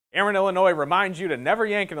Aaron, Illinois reminds you to never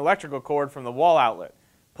yank an electrical cord from the wall outlet.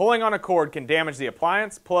 Pulling on a cord can damage the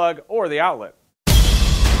appliance, plug, or the outlet.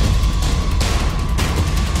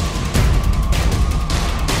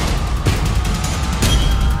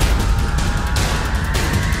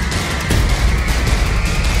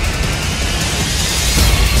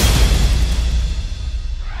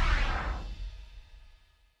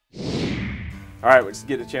 All right, we just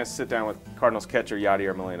get a chance to sit down with Cardinals catcher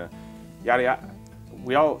Yadier Molina. Yadier,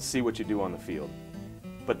 we all see what you do on the field,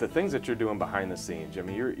 but the things that you're doing behind the scenes, I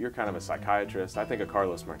mean, you're kind of a psychiatrist. I think of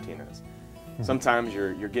Carlos Martinez. Sometimes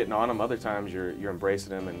you're getting on him, other times you're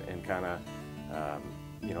embracing him and kind of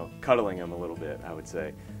cuddling him a little bit, I would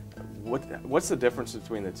say. What's the difference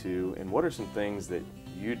between the two, and what are some things that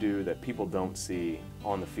you do that people don't see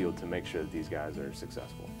on the field to make sure that these guys are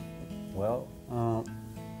successful? Well,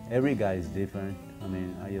 every guy is different. I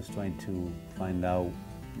mean, I just trying to find out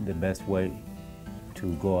the best way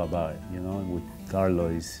to go about it. You know, with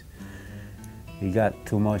Carlos, he got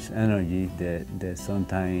too much energy that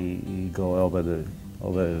sometimes he go over the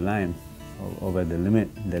line, over the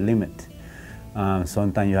limit.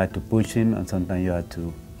 Sometimes you have to push him, and sometimes you have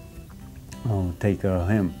to take care of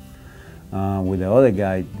him. With the other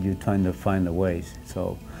guy, you're trying to find the ways.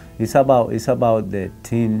 So it's about the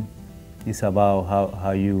team. It's about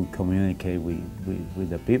how you communicate with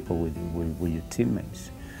the people, with your teammates.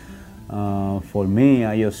 For me,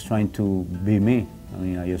 I just trying to be me. I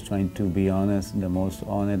mean, I just trying to be honest, the most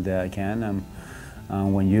honest that I can.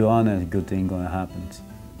 And when you're honest, good thing gonna happen.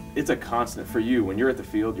 It's a constant for you. When you're at the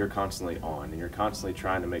field, you're constantly on, and you're constantly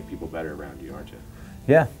trying to make people better around you, aren't you?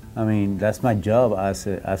 Yeah, I mean, that's my job as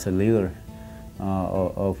a leader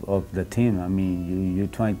of the team. I mean, you're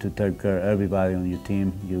trying to take care of everybody on your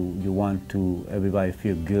team. You want to everybody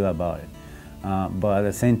feel good about it. But at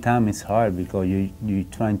the same time, it's hard because you're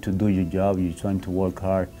trying to do your job. You're trying to work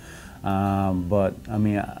hard. But I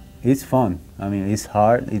mean, it's fun. I mean, it's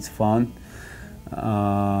hard. It's fun.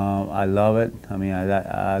 I love it. I mean,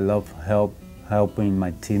 I love helping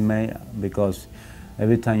my teammate because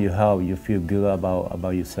every time you help, you feel good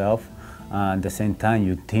about yourself. At the same time,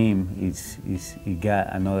 your team is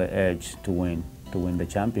got another edge to win the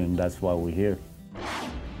champion. That's why we're here.